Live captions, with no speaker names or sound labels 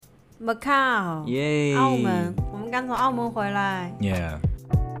Macau， Yay! 澳门，我们刚从澳门回来。 Yeah.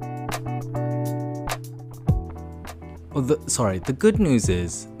 Well, the good news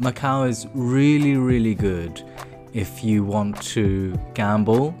is Macau is really, really good if you want to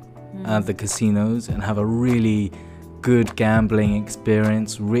gamble at the casinos and have a really good gambling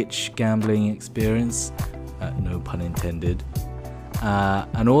experience, rich gambling experience, no pun intended.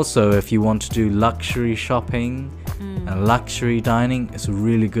 And also if you want to do luxury shopping and luxury dining, it's a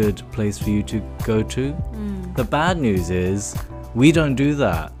really good place for you to go to. The bad news is we don't do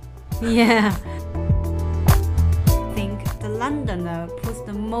that. Yeah. I think the Londoner puts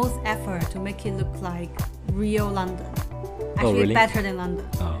the most effort to make it look like real London. Actually, really? better than London.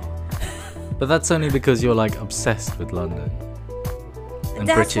 Oh. But that's only because you're like obsessed with London and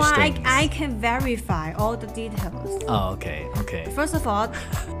That's British why things. I can verify all the details. Oh, okay. First of all,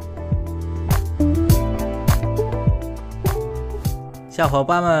 小伙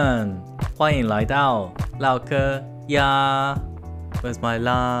伴们，欢迎来到唠嗑呀 Where's my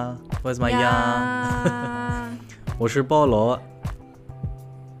la? Where's my ya? yeah. 我是菠萝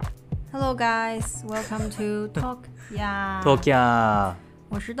Hello guys, welcome to Talk Yeah. Talk 呀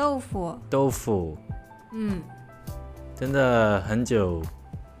我是豆腐。豆腐。真的很久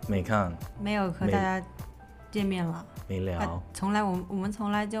没看没有和大家见面了。没聊。我们从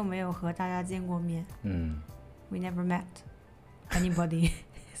来就没有和大家见过面。We never met anybody.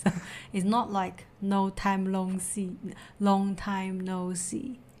 So it's not like long time no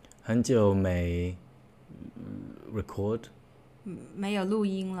see. 很久没record 没有录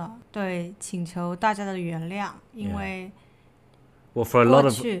音了，对，请求大家的原谅，因为 Well, for a lot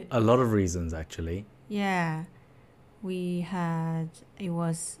of reasons actually. Yeah, it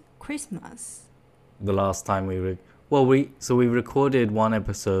was Christmas. The last time we recorded one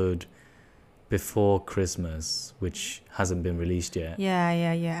episode before Christmas, which hasn't been released yet. Yeah,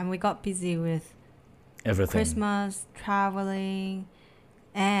 and we got busy with Everything. Christmas, traveling,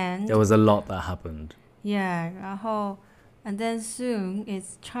 and There was a lot that happened. yeah, and then soon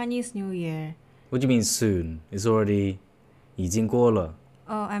it's Chinese New Year. What do you mean soon? It's already 已经过了.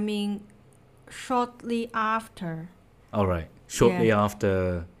 Oh, I mean shortly after. All right. Shortly Yeah.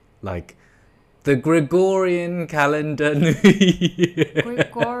 after, like, the Gregorian calendar New Year.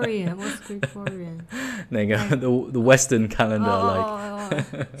 Gregorian, what's Gregorian? 那个 the Western calendar, like.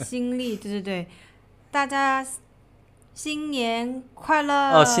 新历，对对对，大家新年快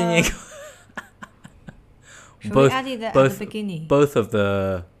乐！新年 Should we add it at the beginning? Both of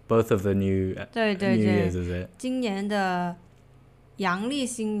the new 对对 New 对 Years, is it? 今年的阳历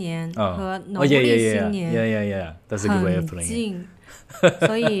新年和农历新年 Yeah. That's a good way of 很 putting it. 近，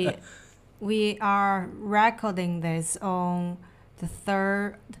所以 we are recording this on the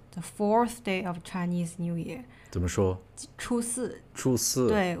fourth day of Chinese New Year. 怎么说？初四。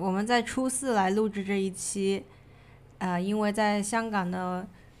对，我们在初四来录制这一期，因为在香港的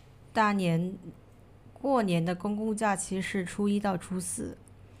过年的公共假期是初一到初四，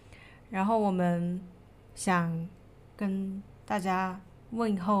然后我们想跟大家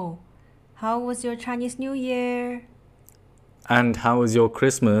问候 How was your Chinese New Year? And how was your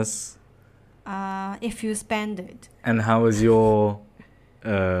Christmas? If you spend it. And how was your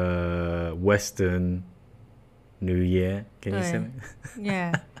Western New Year? Can you say it?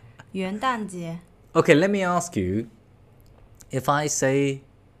 Yeah. 元旦节 Okay, let me ask you. If I say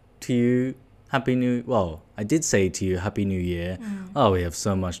to you, I did say to you, Happy New Year. Oh, we have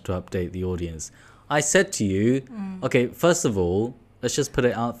so much to update the audience. I said to you, okay, first of all, let's just put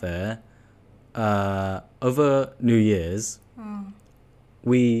it out there. Over New Year's,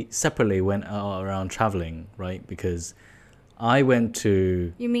 we separately went around traveling, right? Because I went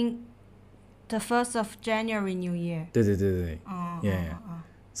to... You mean the 1st of January New Year? 对对对对 Yeah.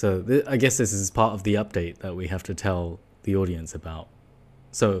 So I guess this is part of the update that we have to tell the audience about.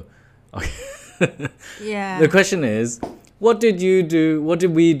 So, okay. Yeah. The question is, what did we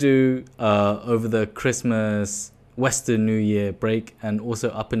do over the Christmas Western New Year break and also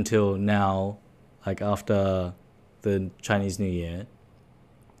up until now, like after the Chinese New Year?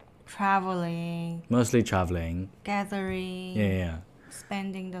 Traveling. Mostly traveling. Gathering. Yeah.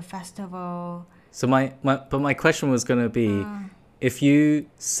 Spending the festival. So my question was going to be, if you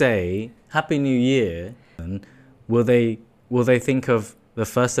say Happy New Year, will they think of the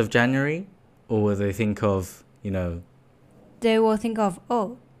 1st of January? Or will they think of, They will think of,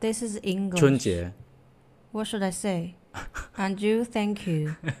 oh, this is English. 春节. What should I say? And you, thank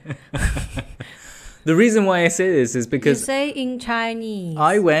you. The reason why I say this is You because say in Chinese.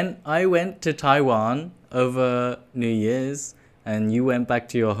 I went to Taiwan over New Year's, and you went back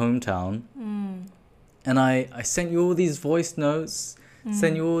to your hometown. And I sent you all these voice notes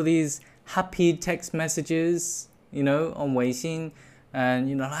send you all these happy text messages, you know, on Weixin. And,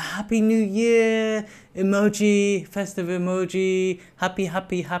 you know, like, Happy New Year, emoji, festive emoji, happy,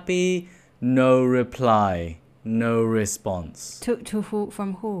 happy, happy. No reply, no response. To who?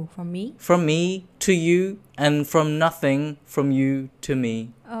 From who? From me? From me to you, and from nothing from you to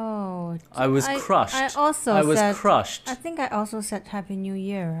me. Oh. I was crushed. I was crushed. I think I also said Happy New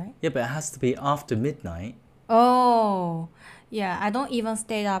Year, right? Yeah, but it has to be after midnight. Oh. Yeah, I don't even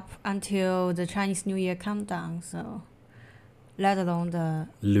stay up until the Chinese New Year countdown, so let alone the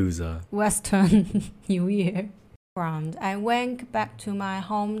Loser. Western New Year. I went back to my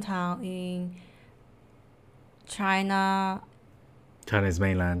hometown in China. Chinese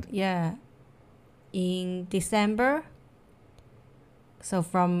mainland. Yeah, in December. So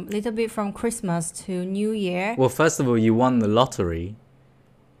from little bit from Christmas to New Year. Well, first of all, you won the lottery.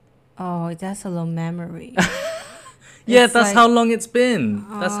 Oh, that's a long memory. Yeah, It's that's like- how long it's been.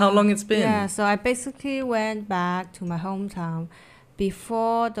 That's how long it's been. Yeah, so I basically went back to my hometown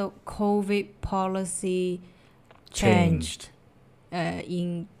before the COVID policy changed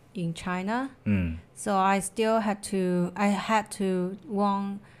in China. Mm. So I had to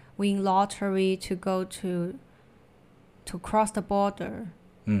win lottery to go to cross the border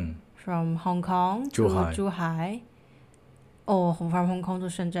Mm. from Hong Kong Zhuhai. to Zhuhai, or from Hong Kong to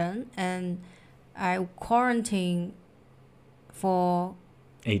Shenzhen, and I quarantined for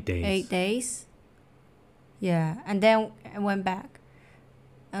 8 days. 8 days. Yeah, and then I went back.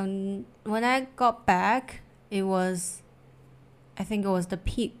 And when I got back, I think it was the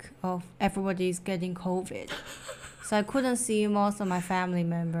peak of everybody's getting COVID. So I couldn't see most of my family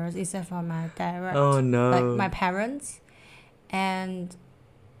members except for my direct, Oh no. like my parents. And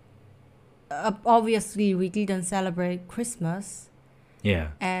obviously we didn't celebrate Christmas. Yeah.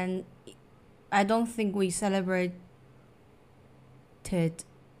 And I don't think we celebrated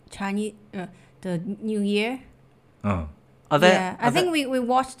Chinese the New Year. Oh. Are there? Yeah, I think we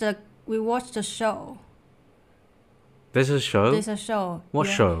watched the show. There's a show. There's a show. What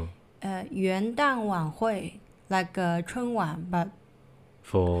yeah. show? 元旦晚会, like 春晚, but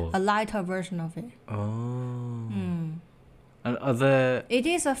For. a lighter version of it. Oh. Mm. And are there? It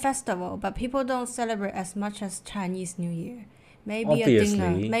is a festival, but people don't celebrate as much as Chinese New Year. Maybe Obviously.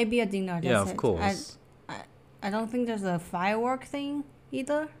 a dinner. That's Yeah, of it. course. I don't think there's a firework thing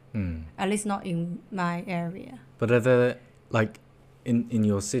either. Mm. At least not in my area. But are there, like, in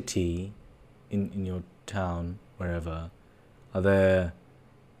your city, in your town, wherever, are there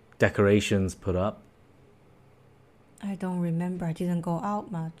decorations put up? I don't remember. I didn't go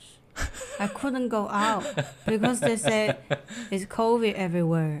out much. I couldn't go out because they say it's COVID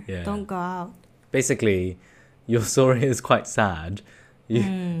everywhere. Yeah. Don't go out. Basically, your story is quite sad.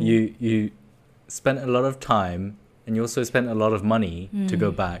 You spent a lot of time, and you also spent a lot of money to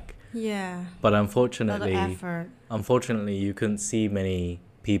go back. Yeah. But A lot of unfortunately, effort. you couldn't see many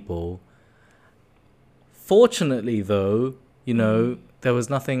people. Fortunately, though, you know, there was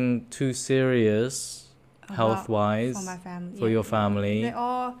nothing too serious health-wise For my family. for your family. They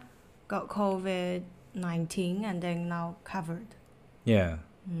all got COVID-19 and then now covered. Yeah,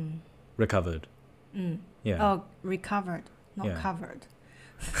 Mm. recovered. Mm. Yeah, Oh, recovered, not Yeah. covered.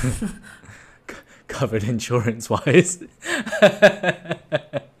 covered insurance-wise.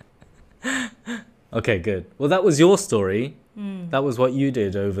 Okay, good. Well, that was your story. That was what you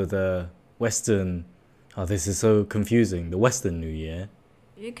did over the Western. Oh, this is so confusing. The Western New Year.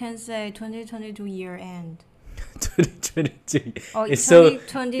 You can say 2022 year end. 2022. Oh, It's so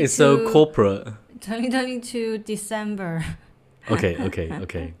 2022, it's so corporate. 2022 December.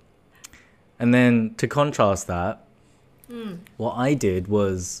 Okay. And then to contrast that, what I did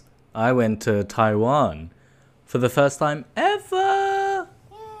was I went to Taiwan for the first time ever.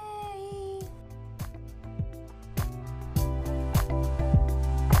 Yay!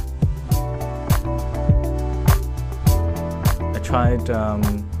 I tried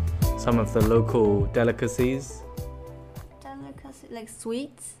some of the local delicacies, Delicacy, like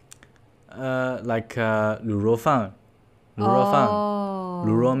sweets. like 卤肉饭, 卤肉饭, Oh.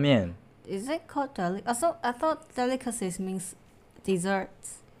 卤肉面. Is it called I thought delicacies means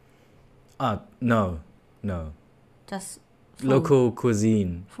desserts. No, Just food. local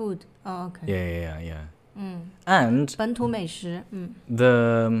cuisine. Food. Oh, okay. Yeah. 嗯， And 本土美食。嗯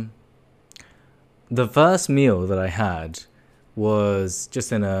the first meal that I had was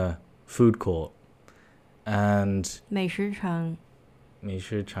just in a food court, and 美食城。美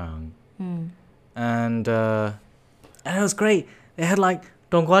食场, 嗯 and it was great. They had like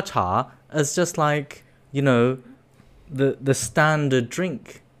donggua cha as just like, you know, the standard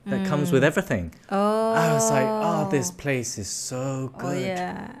drink that comes with everything. Oh. I was like, oh, this place is so Oh, good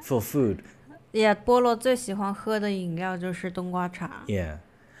yeah. for food. Yeah, 菠萝最喜欢喝的饮料就是冬瓜茶。 Yeah.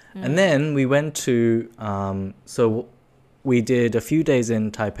 And then we went to, so we did a few days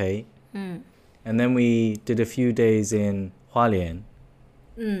in Taipei. And then we did a few days in Hualien.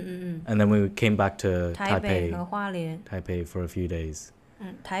 And then we came back to 台北 Taipei, 和花莲。 Taipei for a few days.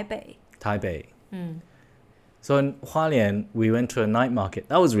 台北。 Taipei. So in Hualien, we went to a night market.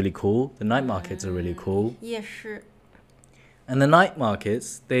 That was really cool. The night markets are really cool. 夜市。 And the night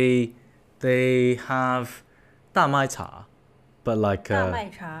markets, they have 大麦茶, but like 大麦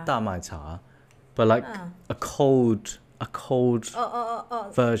茶。大麦茶, but like a cold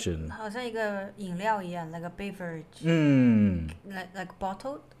version. 好像一个饮料一样 like a beverage. Like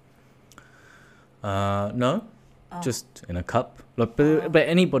bottled? No, just in a cup. Like, but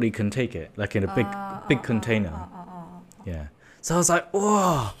anybody can take it, like in a big container. Yeah. So I was like,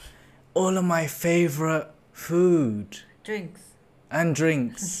 whoa, all of my favorite food Drinks. and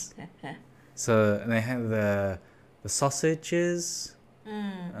drinks. So and they have the sausages.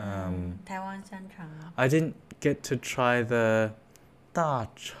 台湾香肠。 I didn't get to try the 大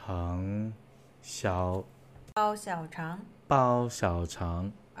肠小包小肠。包小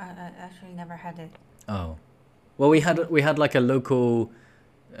肠. I actually never had it. Oh, well, we had like a local,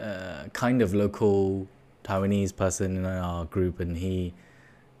 kind of local Taiwanese person in our group, and he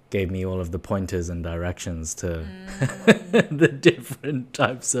gave me all of the pointers and directions to the different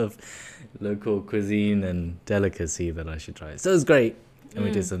types of local cuisine and delicacy that I should try. So it was great, and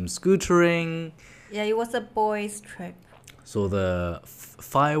we did some scootering. Yeah, it was a boys' trip. Saw the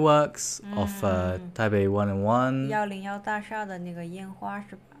fireworks of Taipei 101. 101大厦的那个烟花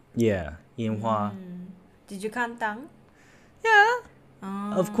是吧？ Yeah, 烟花. Did you count down?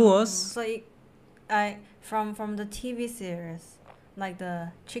 Yeah, of course. So from the TV series, like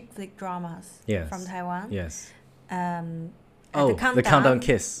the chick flick dramas Yes. from Taiwan. Yes. At Oh, the countdown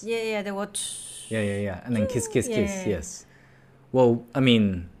kiss. Yeah, they were. Yeah. And then kiss, Yeah. yes. Well, I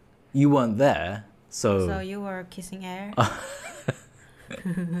mean, you weren't there, So you were kissing air.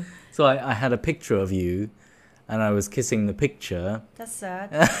 So I had a picture of you, and I was kissing the picture. That's sad.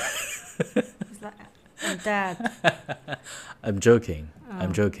 It's like, I'm dead. I'm joking.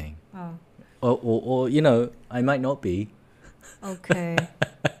 I'm joking. Oh, Or you know, I might not be. okay.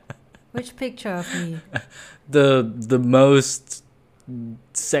 Which picture of me? The most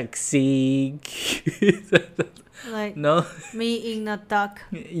sexy. Like No. me in a duck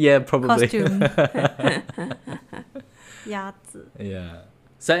Yeah, probably. costume. 鸭子. Yeah.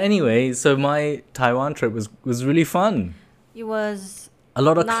 So anyway, so my Taiwan trip was really fun. It was A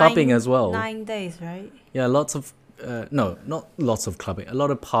lot of clubbing as well. 9 days, right? Yeah, lots of no, not lots of clubbing. A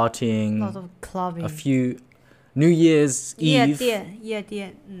lot of partying. Lots of clubbing. A few New Year's Eve. 夜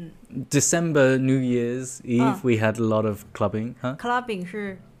店. December New Year's Eve, we had a lot of clubbing, huh? Clubbing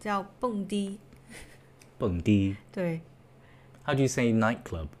是叫蹦迪. 蹦迪. 对. How do you say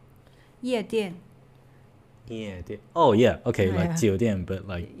nightclub? 夜店. Yeah. Oh yeah, okay, Yeah. like 酒店, but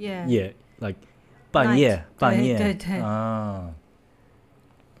like Yeah. like 半夜. Night. 对. Ah.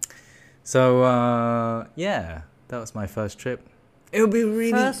 So yeah, that was my first trip. It would be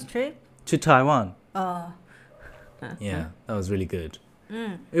really First trip? to Taiwan. Yeah. That was really good.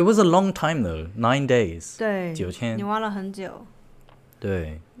 It was a long time though, 9 days. 对. 9天. 你玩了很久.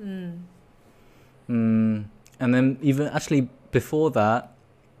 对. And then even actually before that,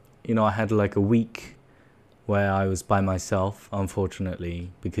 you know, I had like a week where I was by myself, unfortunately,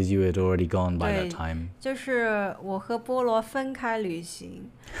 because you had already gone by that 对， time. 就是我和菠萝分开旅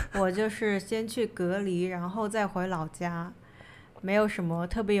行，我就是先去隔离，然后再回老家，没有什么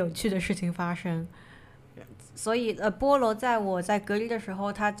特别有趣的事情发生。所以菠萝在我在隔离的时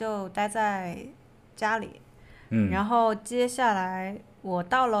候，他就待在家里，然后接下来我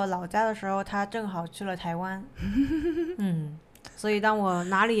到了老家的时候，他正好去了台湾。所以当我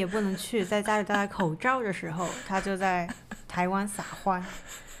哪里也不能去，在家里戴口罩的时候，他就在台湾撒欢。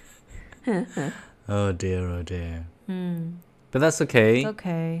Oh dear. But that's okay. It's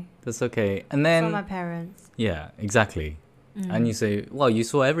okay. That's okay. And then So my parents. yeah, exactly. And you say, well, you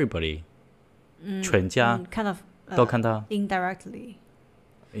saw everybody. 全家 kind of 都看到 indirectly.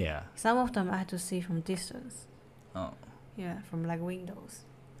 Yeah. Some of them I had to see from distance. Oh. Yeah, from like windows.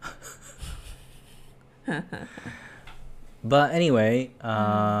 But anyway,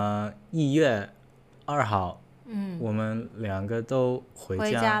 1月2号，我们两个都回家。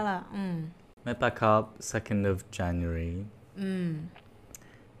回家了。 Met back up 2nd of January.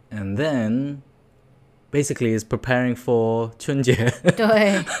 And then basically is preparing for 春节。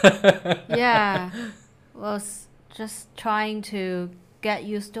对。Yeah. Was just trying to get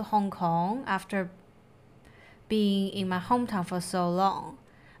used to Hong Kong after being in my hometown for so long.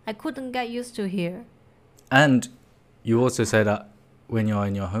 I couldn't get used to here. And you also said that when you're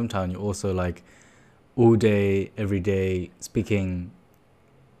in your hometown, you also like all day, every day speaking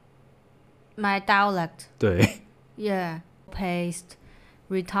My dialect. 对 Yeah. Paced,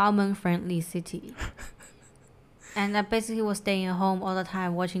 retirement friendly city. And I basically was staying at home all the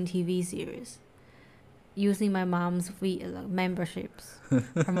time watching TV series. Using my mom's memberships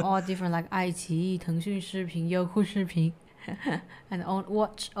from all different like 爱奇艺、腾讯视频、优酷视频 and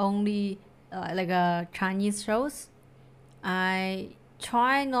watch only Chinese shows. I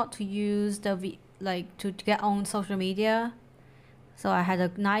try not to use to get on social media. So I had a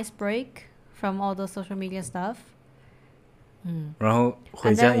nice break from all the social media stuff. 然后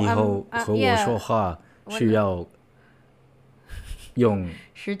回家以 And then, 后和我说话 yeah, 需要用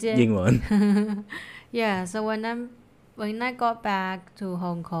时间英文 Yeah, so when I got back to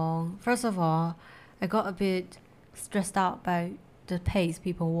Hong Kong, first of all, I got a bit stressed out by the pace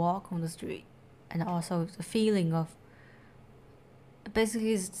people walk on the street, and also the feeling of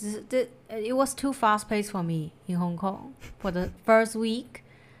basically it was too fast paced for me in Hong Kong. For the first week,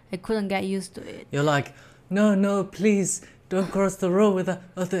 I couldn't get used to it. You're like, no, please don't cross the road with the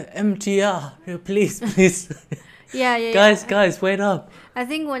MTR. Please. Yeah. Guys, wait up. I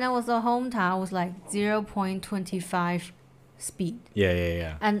think when I was at hometown, it was like 0.25 speed.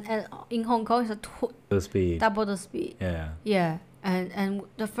 Yeah. And in Hong Kong, it's The speed. double the speed. Yeah. Yeah, and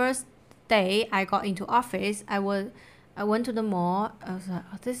the first day I got into office, I went to the mall. I was like,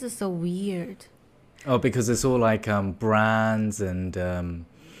 oh, this is so weird. Oh, because it's all like brands and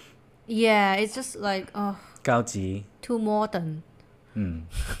Yeah, it's just like 高级 too modern,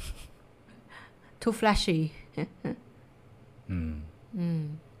 too flashy.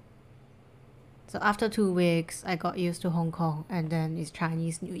 So after 2 weeks, I got used to Hong Kong, and then it's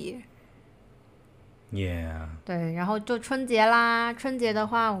Chinese New Year. Yeah. 对，然后就春节啦。春节的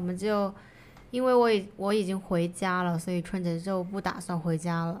话，我们就因为我已经回家了，所以春节就不打算回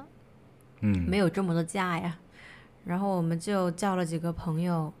家了。没有这么多假呀。然后我们就叫了几个朋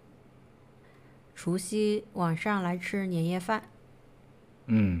友，除夕晚上来吃年夜饭。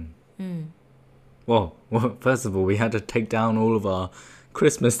Well, first of all, we had to take down all of our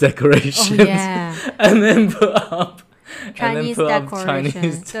Christmas decorations. Oh yeah. And then put up Chinese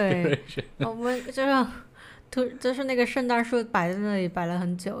decoration. 对，我们就是那个圣诞树摆在那里摆了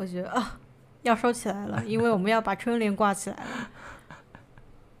很久，我觉得要收起来了，因为我们要把春联挂起来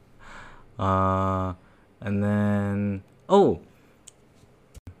了。And then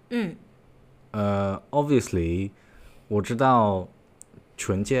obviously 我知道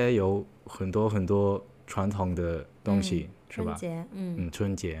春节有很多传统的东西，是吧？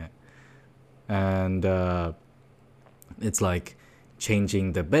春节and it's like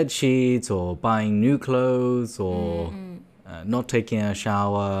changing the bed sheets or buying new clothes or not taking a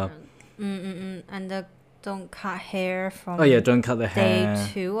shower. And don't cut hair from don't cut the hair.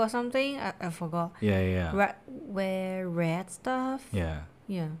 day 2 or something. I forgot. Yeah. Wear red stuff. Yeah.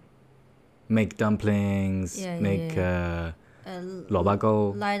 Make dumplings. Make 萝卜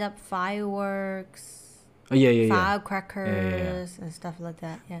糕. Light up fireworks. Yeah. Firecrackers and stuff like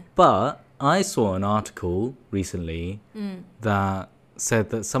that. Yeah. But I saw an article recently that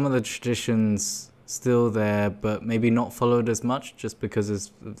said that some of the traditions still there, but maybe not followed as much, just because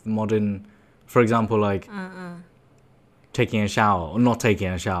it's modern. For example, like taking a shower or not taking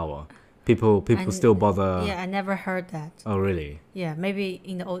a shower. People still bother. Yeah, I never heard that. Oh, really? Yeah, maybe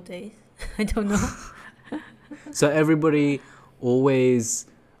in the old days. I don't know. So everybody always,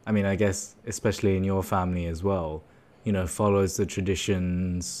 I mean, I guess especially in your family as well, follows the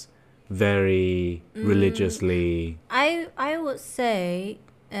traditions very religiously. I would say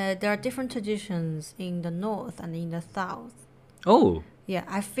there are different traditions in the north and in the south. Oh. Yeah,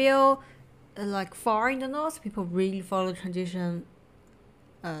 I feel like far in the north, people really follow tradition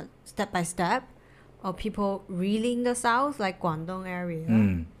step by step. Or people really in the south, like Guangdong area.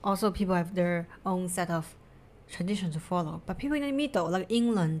 Also, people have their own set of traditions to follow. But people in the middle, like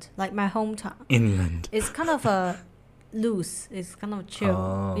England, like my hometown. Inland. It's kind of loose. It's kind of chill.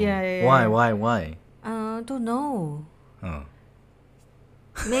 Oh. Yeah. Why? Don't know. Oh.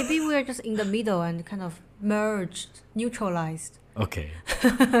 Maybe we're just in the middle and kind of merged, neutralized. Okay.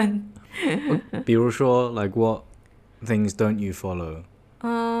 比如说, like what things don't you follow?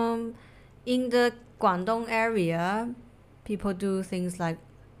 In the Guangdong area, people do things like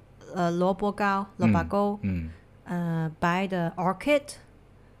萝卜糕, buy the orchid,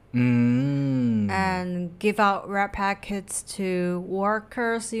 and give out red packets to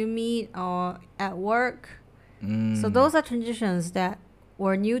workers you meet or at work. So those are traditions that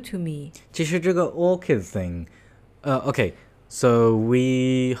were new to me. 其实这个 orchid thing, okay, so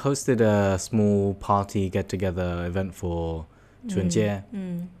we hosted a small party get-together event for 春节,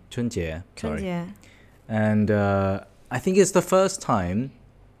 春节, 春 sorry. 节 And I think it's the first time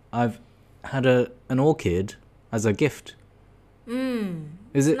I've had an orchid as a gift.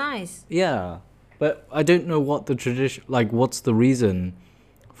 Is it? nice. Yeah, but I don't know what the tradition, like, what's the reason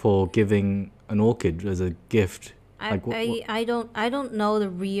for giving an orchid as a gift? Like, I don't know the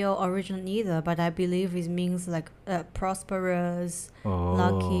real origin either, but I believe it means like prosperous,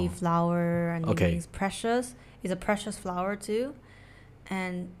 lucky flower, and it Okay. means precious. It's a precious flower too,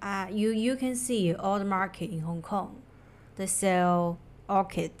 and you can see all the market in Hong Kong, they sell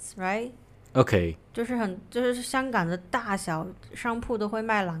orchids, right? Okay, 就是香港的大小商铺都会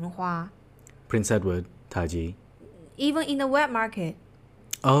卖兰花 Prince Edward, Taiji. ，even in the wet market.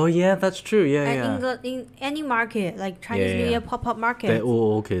 Oh yeah, that's true. Yeah, And yeah. in any market, like Chinese Yeah, New yeah. Year pop-up market. They're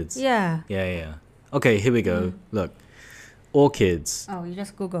all orchids. Yeah. Yeah, yeah. Okay, here we go. Look, orchids. Oh, you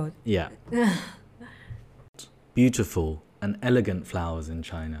just Googled. Yeah. Beautiful and elegant flowers in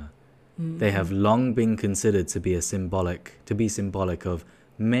China. They have long been considered to be symbolic of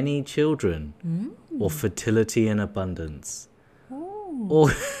many children or fertility and abundance. Or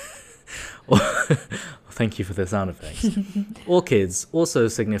thank you for the sound effects. Orchids also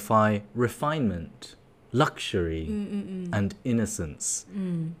signify refinement, luxury, and innocence.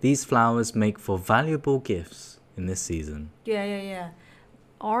 These flowers make for valuable gifts in this season. Yeah.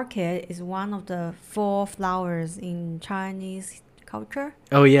 Orchid is one of the 4 flowers in Chinese culture.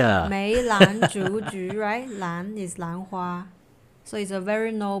 Oh yeah. 梅兰竹菊, right? 兰 is 兰花. So it's a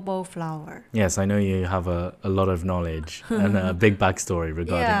very noble flower. Yes, I know you have a lot of knowledge and a big backstory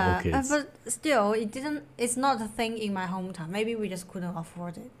regarding Yeah, orchids. but still, it's not a thing in my hometown. Maybe we just couldn't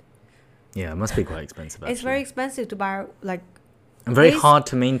afford it. Yeah, it must be quite expensive actually. It's very expensive to buy, like, and very it's- hard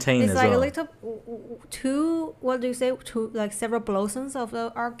to maintain it's as like well. a little, what do you say? Like several blossoms of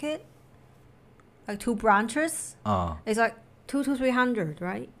the orchid? Like 2 branches? Ah. It's like 200 to 300,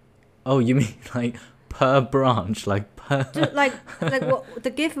 right? Oh, you mean like per branch, like per like what the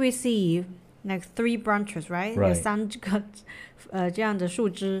gift we see, like 3 branches, right? Right. 有3个这样的树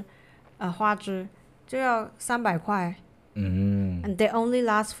枝花枝就要300块 and they only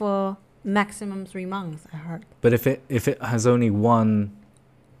last for maximum 3 months, I heard. But if it has only one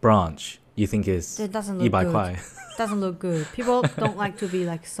branch, you think it's It doesn't look 100 good.块. Doesn't look good. People don't like to be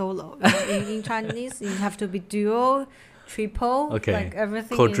like solo. You know, in Chinese, you have to be duo, triple, Okay. like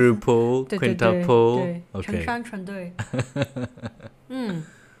everything Quadruple, is 对 quintuple. 成 Okay. 双成对。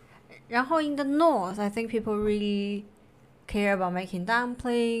然后 in the north, I think people really care about making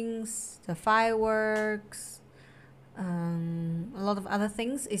dumplings, the fireworks, a lot of other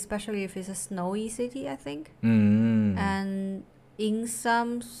things, especially if it's a snowy city, I think. And in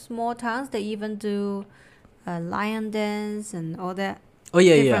some small towns, they even do lion dance and all that Oh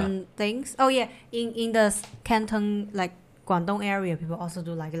yeah, different things. Oh yeah, in the Canton, like Guangdong area, people also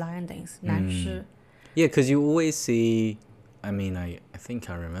do like lion dance, 南狮. Yeah, because you always see. I mean, I think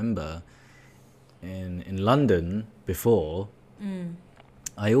I remember in London before.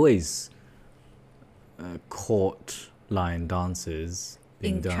 I always caught lion dances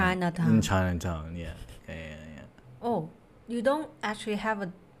being In done Chinatown. In Chinatown, yeah. Oh, you don't actually have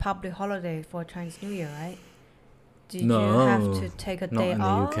a public holiday for Chinese New Year, right? Did No, you have to take a Not day in the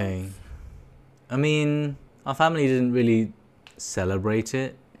off? UK. I mean, our family didn't really celebrate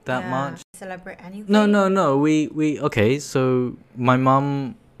it that Yeah. much. Celebrate anything? No. We okay. So my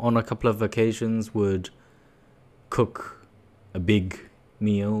mum, on a couple of occasions, would cook a big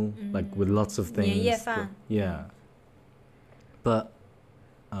meal, like with lots of things. 年夜饭. Yeah. But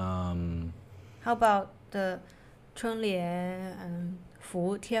How about the 春联 and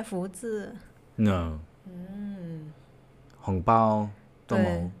贴福字? no. 红包都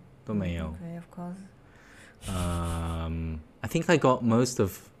没有. Okay, of course. I think I got most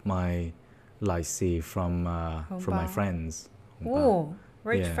of my lycée from my 红包. friends. 红包. Oh,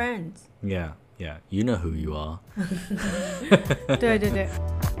 rich Yeah. friends. Yeah. You know who you are. 对。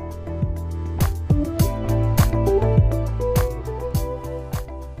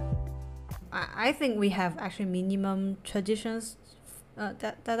I think we have actually minimum traditions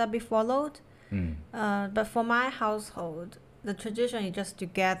that be followed. But for my household, the tradition is just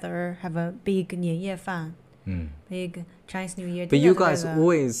together have a big 年夜饭, big Chinese New Year. But you dinner guys together.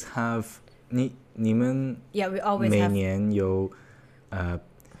 always have 你们 Yeah, we always 每 have 年有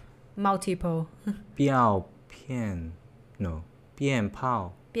multiple 标片 no 鞭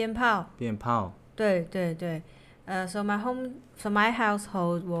炮鞭炮. 对。So my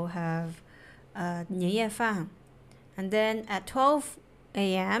household will have 年夜饭, and then at 12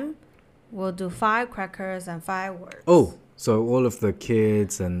 a.m. we'll do firecrackers and fireworks. Oh, so all of the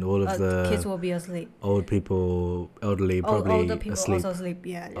kids and all of the kids will be asleep. old people, elderly, probably Older people asleep. also sleep.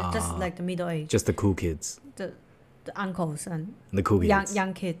 Yeah, just like the middle age. Just the cool kids. The uncles and The cool kids.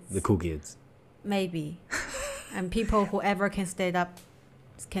 young kids. The cool kids. Maybe. And people whoever can stay up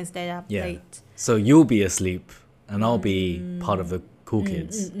Yeah. late. So you'll be asleep and I'll be part of the cool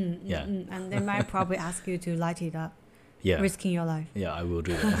kids. Yeah. And they might probably ask you to light it up, Yeah. risking your life. Yeah, I will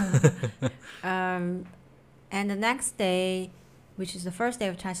do that. And the next day, which is the first day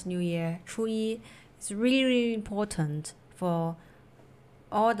of Chinese New Year, 初一, is really, really important for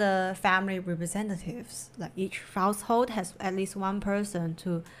all the family representatives. Like each household has at least one person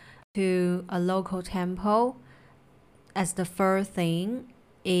to a local temple as the first thing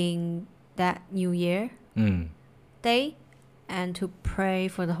in that New Year day, and to pray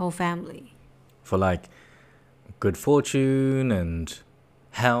for the whole family. For like good fortune and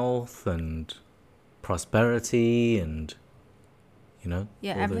health and prosperity and, you know,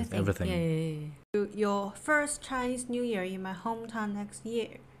 Yeah, all everything. everything. Yeah. Your first Chinese New Year in my hometown next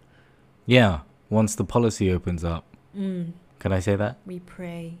year. Yeah, once the policy opens up. Can I say that? We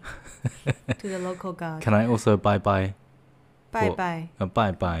pray to the local god. Can I also bye-bye? 拜拜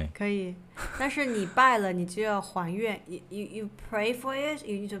Bye-bye. 可以，但是你拜了，你就要还愿。You pray for it,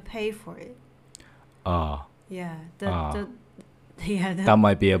 you need to pay for it. Ah, Yeah, that the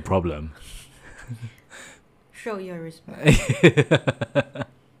might be a problem. show your respect.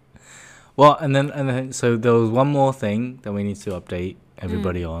 Well, and then so there was one more thing that we need to update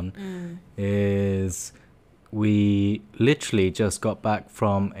everybody on is we literally just got back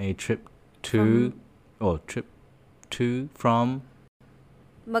from a trip from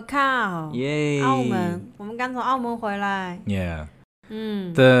Macau. Yay. 澳门，我们刚从澳门回来。 Yeah.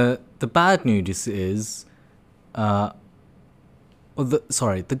 The bad news is the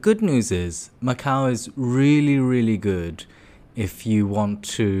good news is Macau is really, really good if you want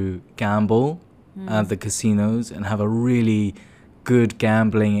to gamble at the casinos and have a really good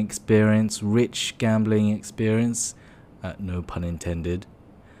gambling experience, rich gambling experience, no pun intended.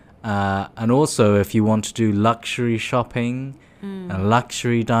 And also if you want to do luxury shopping and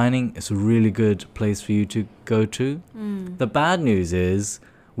luxury dining, it's a really good place for you to go to. The bad news is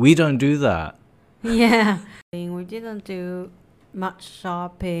we don't do that. Yeah, we didn't do much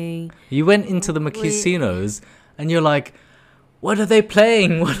shopping. You went into the casinos and you're like, what are they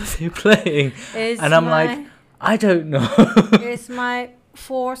playing? What are they playing? And I'm like, I don't know. It's my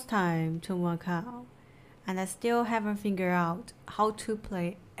fourth time to Macau, and I still haven't figured out how to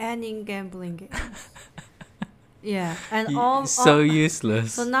play any gambling games. Yeah, and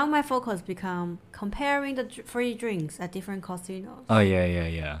useless. So now my focus become comparing the free drinks at different casinos. Oh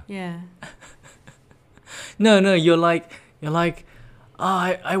yeah. Yeah. No, you're like,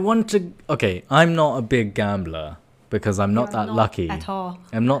 I want to. Okay, I'm not a big gambler because I'm not that lucky at all.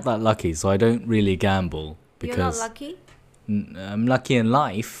 I'm not that lucky, so I don't really gamble because You're not lucky? I'm lucky in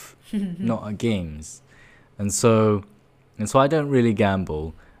life, not at games, and so I don't really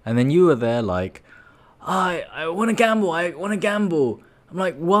gamble. And then you were there like, I want to gamble. I'm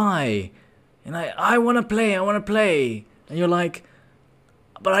like, why? And I want to play. And you're like,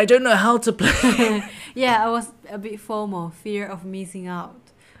 but I don't know how to play. Yeah, I was a bit FOMO, fear of missing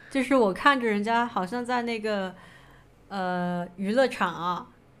out. 就是我看着人家好像在那个娱乐场啊，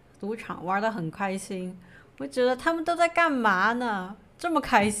赌场玩得很开心，我觉得他们都在干嘛呢？这么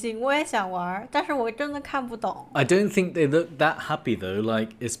开心，我也想玩，但是我真的看不懂。I don't think they look that happy though,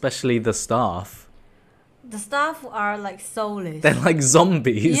 like especially the staff. The staff are like soulless. They're like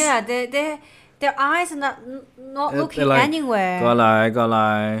zombies. Yeah, their eyes are not looking like, anywhere. 过来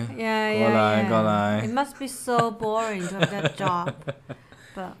Yeah. 过来 It must be so boring to have that job.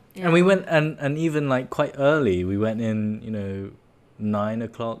 But yeah. And we went and even like quite early. We went in, 9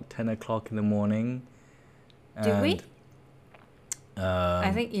 o'clock, 10 o'clock in the morning. Did we?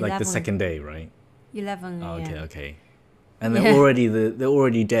 I think 11. Like the second day, right? 11. Oh, yeah. okay. And they're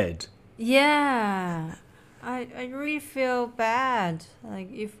already dead. Yeah, I really feel bad.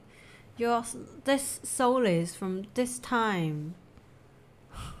 Like if you're this soulless from this time.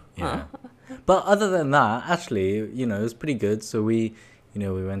 Yeah. But other than that, actually, it was pretty good. So we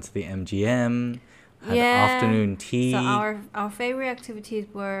went to the MGM, had afternoon tea. So our favorite activities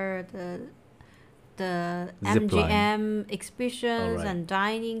were the Zip line. MGM exhibitions and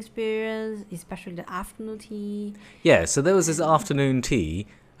dining experience, especially the afternoon tea. Yeah, so there was this afternoon tea,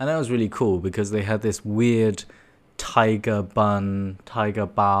 and that was really cool because they had this weird tiger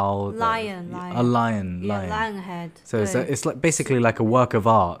bao. Lion. Lion head. head. So it's like basically like a work of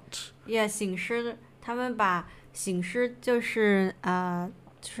art. Yeah, 醒狮，他们把醒狮就是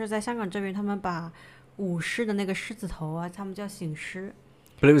就是在香港这边，他们把舞狮的那个狮子头啊，他们叫醒狮。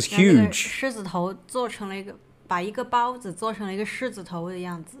But it was 然后那个 huge. 狮子头做成了把一个包子做成了一个狮子头的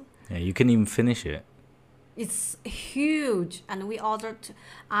样子。Yeah, you couldn't even finish it. It's huge, and we ordered.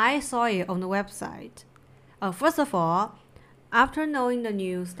 I saw it on the website. First of all, after knowing the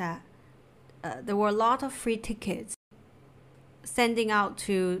news that there were a lot of free tickets sending out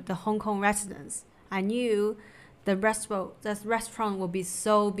to the Hong Kong residents, I knew the restaurant would be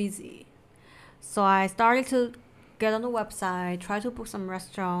so busy. So I started to get on the website, try to book some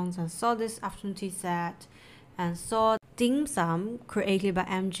restaurants, and saw this afternoon tea set, and saw dim sum created by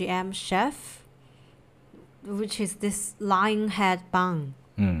MGM chef, which is this lion head bun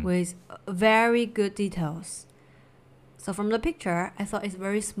with very good details. So from the picture, I thought it's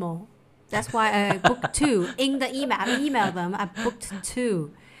very small. That's why I booked two. In the email, I emailed them, I booked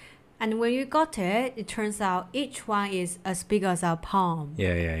two. And when you got it, it turns out each one is as big as our palm.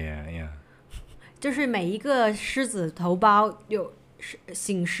 Yeah. 就是每一个狮子头包有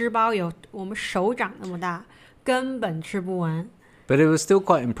醒狮包有我们手掌那么大，根本吃不完。But it was still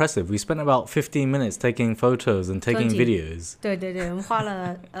quite impressive. We spent about 15 minutes taking photos and taking 20 videos. 对，我们花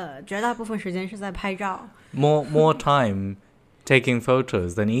了绝大部分时间是在拍照。More time taking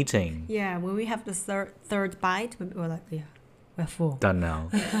photos than eating. Yeah, when we have the third bite, we're like, yeah, we're full. Done now.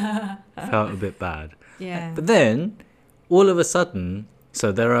 Felt a bit bad. Yeah. But then, all of a sudden,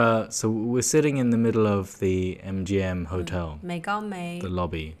 so we're sitting in the middle of the MGM hotel, 美高梅 the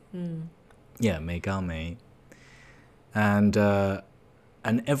lobby. Yeah, 美高梅. And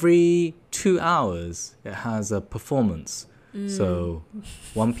every 2 hours it has a performance. So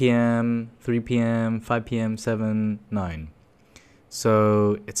 1 p.m., 3 p.m., 5 p.m., 7, 9.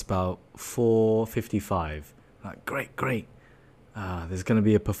 So it's about 4:55. Like, great. There's going to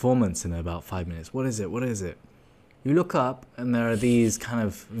be a performance in about 5 minutes. What is it? You look up and there are these kind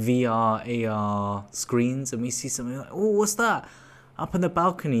of VR, AR screens, and we see something like, oh, what's that? Up on the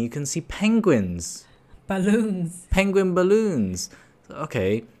balcony, you can see penguins. balloons. Penguin balloons. So,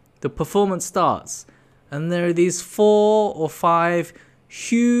 okay, the performance starts, and there are these 4 or 5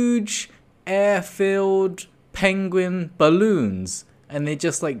 huge air-filled penguin balloons, and they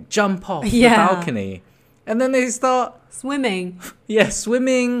just like jump off the balcony, and then they start swimming. Yeah,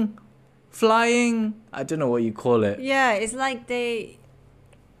 swimming, flying. I don't know what you call it. Yeah, it's like they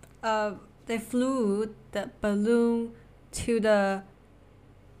flew the balloon to the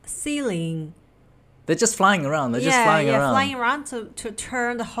ceiling. They're just flying around. They're just flying around. Flying around to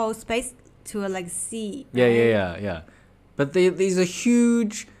turn the whole space to a like sea. Right? Yeah. But these are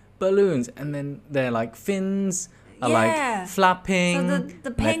huge balloons, and then their like fins are like flapping. So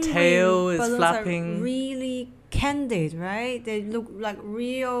the penguin their tail is balloons flapping. are really candid, right? They look like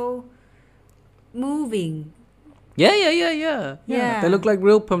real moving. Yeah. They look like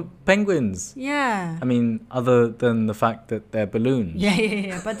real penguins. Yeah. I mean, other than the fact that they're balloons.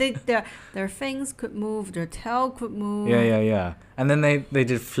 Yeah. But their fins could move, their tail could move. Yeah. And then they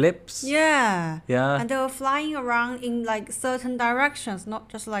did flips. Yeah. Yeah. And they were flying around in like certain directions, not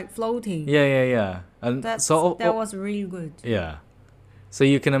just like floating. Yeah. And that was really good. Yeah. So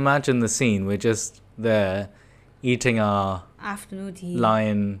you can imagine the scene. We're just there eating our afternoon tea.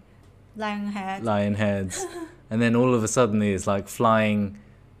 Lion heads. And then all of a sudden these like flying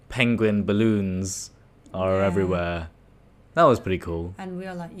penguin balloons are everywhere. That was pretty cool. And we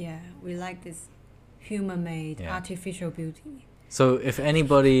are like, we like this human-made artificial beauty. So if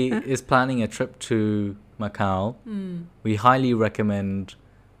anybody is planning a trip to Macau, we highly recommend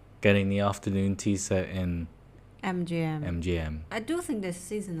getting the afternoon tea set in MGM. I do think they're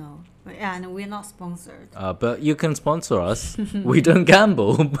seasonal. And we're not sponsored. But you can sponsor us. We don't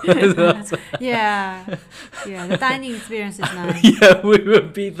gamble. Yeah, the dining experience is nice. Yeah, we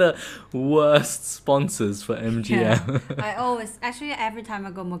would be the worst sponsors for MGM. Yeah. I always, actually, every time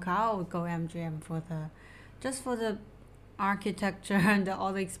I go Macau, I would go MGM for the architecture and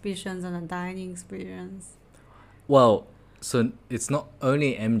all the exhibitions and the dining experience. Well, so it's not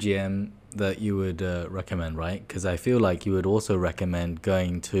only MGM that you would recommend, right? Because I feel like you would also recommend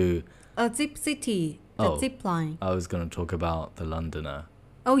going to Zip City, the zip line. I was going to talk about the Londoner.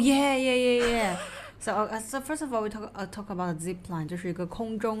 Oh yeah. So first of all, we talk about the zip line, 就是一个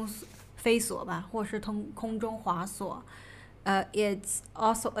空中飞索吧，或是空中滑索。It's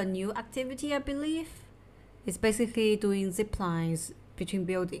also a new activity, I believe. It's basically doing zip lines between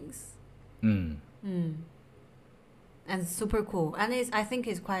buildings. And super cool, and I think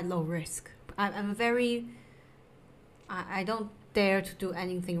it's quite low risk. I don't dare to do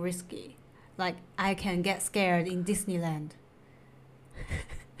anything risky. Like, I can get scared in Disneyland.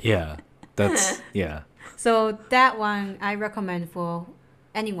 Yeah, that's So that one I recommend for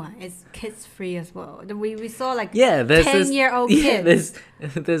anyone. It's kids free as well. We saw like Yeah, there's 10-year-old yeah, kids.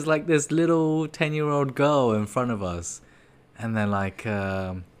 there's like this little 10-year-old girl in front of us, and they're like,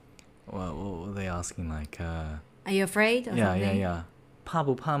 what were they asking? Like, Are you afraid or yeah, something? yeah. 怕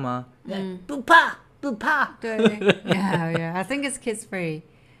不怕吗? 不怕. Yeah. I think it's kids free.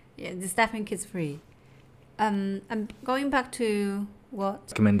 Yeah, it's definitely kids free. I'm going back to what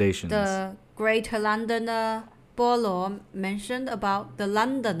Recommendations. the Greater Londoner Bolo mentioned about the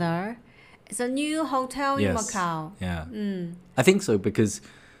Londoner. It's a new hotel in Yes. Macau. Yeah. I think so because,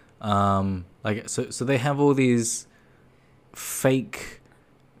 like, so they have all these fake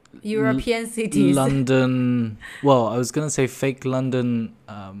European cities. London. Well, I was gonna say fake London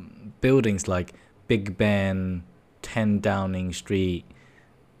buildings like Big Ben, 10 Downing Street,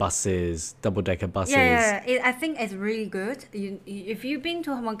 buses, double-decker buses. I think it's really good. If you've been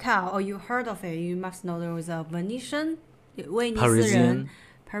to Macau or you heard of it, you must know there was a Venetian, 威尼斯人,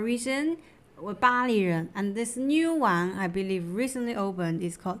 Parisian, 巴黎人, and this new one I believe recently opened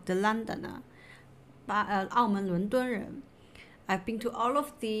is called the Londoner, 澳门伦敦人. I've been to all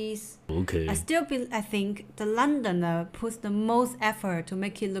of these. Okay. I think the Londoner puts the most effort to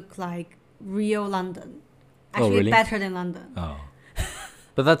make it look like real London. Actually, really? better than London. Oh.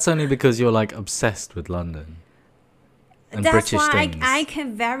 But that's only because you're like obsessed with London and That's British why things. I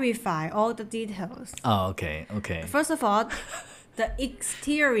can verify all the details. Oh, okay. First of all, the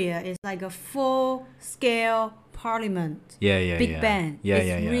exterior is like a full-scale parliament. Yeah. Big Ben. Yeah,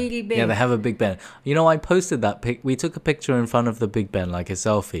 It's really big. Yeah, they have a Big Ben. You know, I posted that pic. We took a picture in front of the Big Ben, like a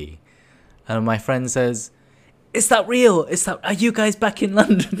selfie. And my friend says, "Is that real? Are you guys back in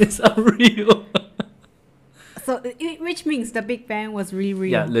London? Is that real?" So, which means the Big Ben was really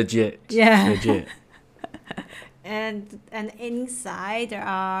real. Yeah, legit. Yeah. Legit. And inside there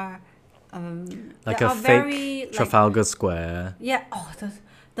are Like there a are fake very, Trafalgar Square. Yeah. Oh,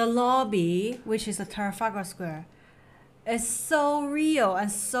 the lobby, which is a Trafalgar Square, is so real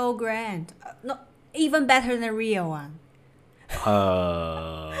and so grand. No, even better than the real one.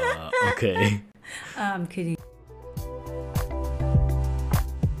 Okay. I'm kidding.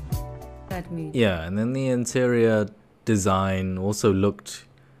 Let me. Yeah, and then the interior design also looked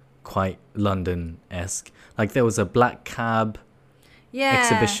quite London-esque. Like there was a black cab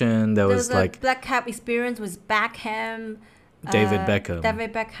exhibition. There was like a black cab experience with Beckham. David Beckham.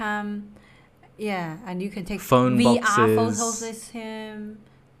 David Beckham. Yeah, and you can take Phone VR boxes. photos with him.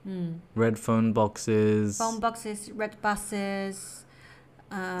 red phone boxes. Phone boxes, red buses.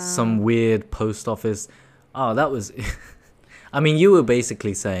 Some weird post office. Oh, that was... I mean, you were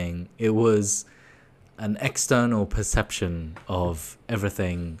basically saying it was an external perception of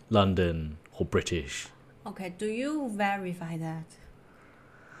everything London or British. Okay, do you verify that?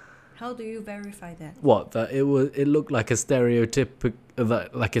 How do you verify that? What? That it looked like a stereotyped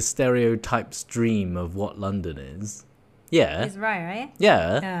dream of what London is. Yeah. It's right?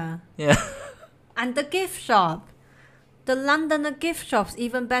 Yeah. Yeah. And the gift shop. The Londoner gift shops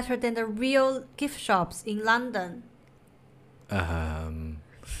even better than the real gift shops in London.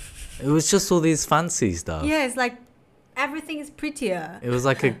 It was just all these fancy stuff. Yeah, it's like everything is prettier. It was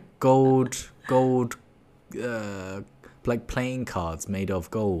like a gold, like playing cards made of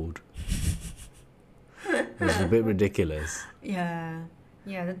gold. It was a bit ridiculous. Yeah,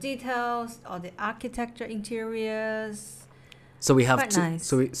 the details or the architecture, interiors. So we have Quite nice.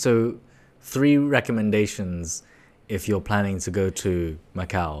 So 3 recommendations if you're planning to go to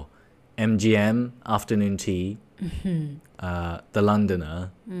Macau: MGM afternoon tea, the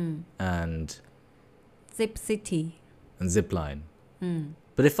Londoner, and Zip City. Zipline.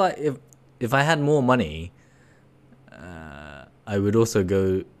 But if I had more money, I would also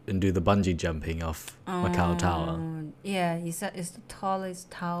go and do the bungee jumping off Macau Tower. Yeah, you said it's the tallest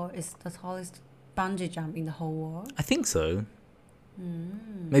tower. It's the tallest bungee jump in the whole world. I think so.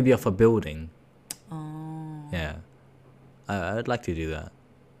 Maybe off a building. Oh. Yeah. I'd like to do that.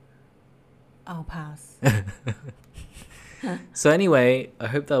 I'll pass. So anyway, I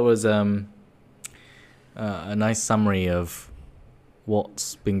hope that was a nice summary of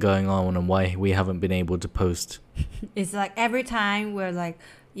what's been going on and why we haven't been able to post. It's like every time we're like,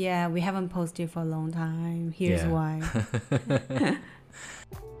 yeah, we haven't posted for a long time. Here's why.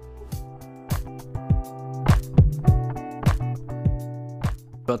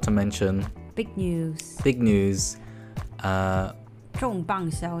 Got to mention Big news. big news. 重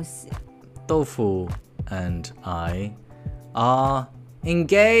磅消息. Doufu and I are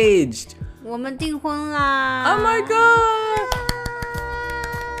engaged. 我们订婚啦 Oh my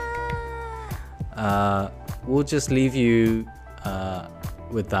god! We'll just leave you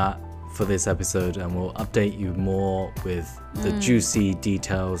with that for this episode, and we'll update you more with the juicy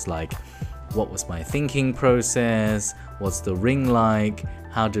details like what was my thinking process, what's the ring like,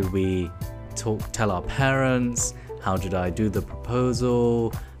 how did we tell our parents, how did I do the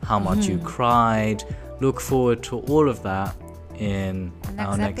proposal, how much you cried. Look forward to all of that in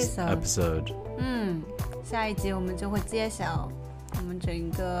our next episode. 下一集我们就会揭晓我们整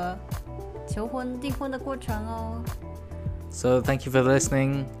个求婚订婚的过程哦。So thank you for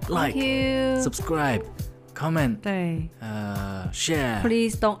listening. Like, subscribe, comment, 对share.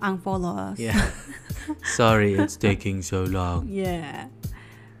 Please don't unfollow us. Yeah. Sorry, it's taking so long. Yeah.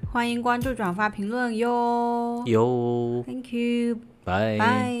 欢迎关注、转发、评论哟。Yo. Thank you. Bye.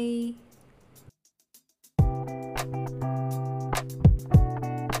 Bye.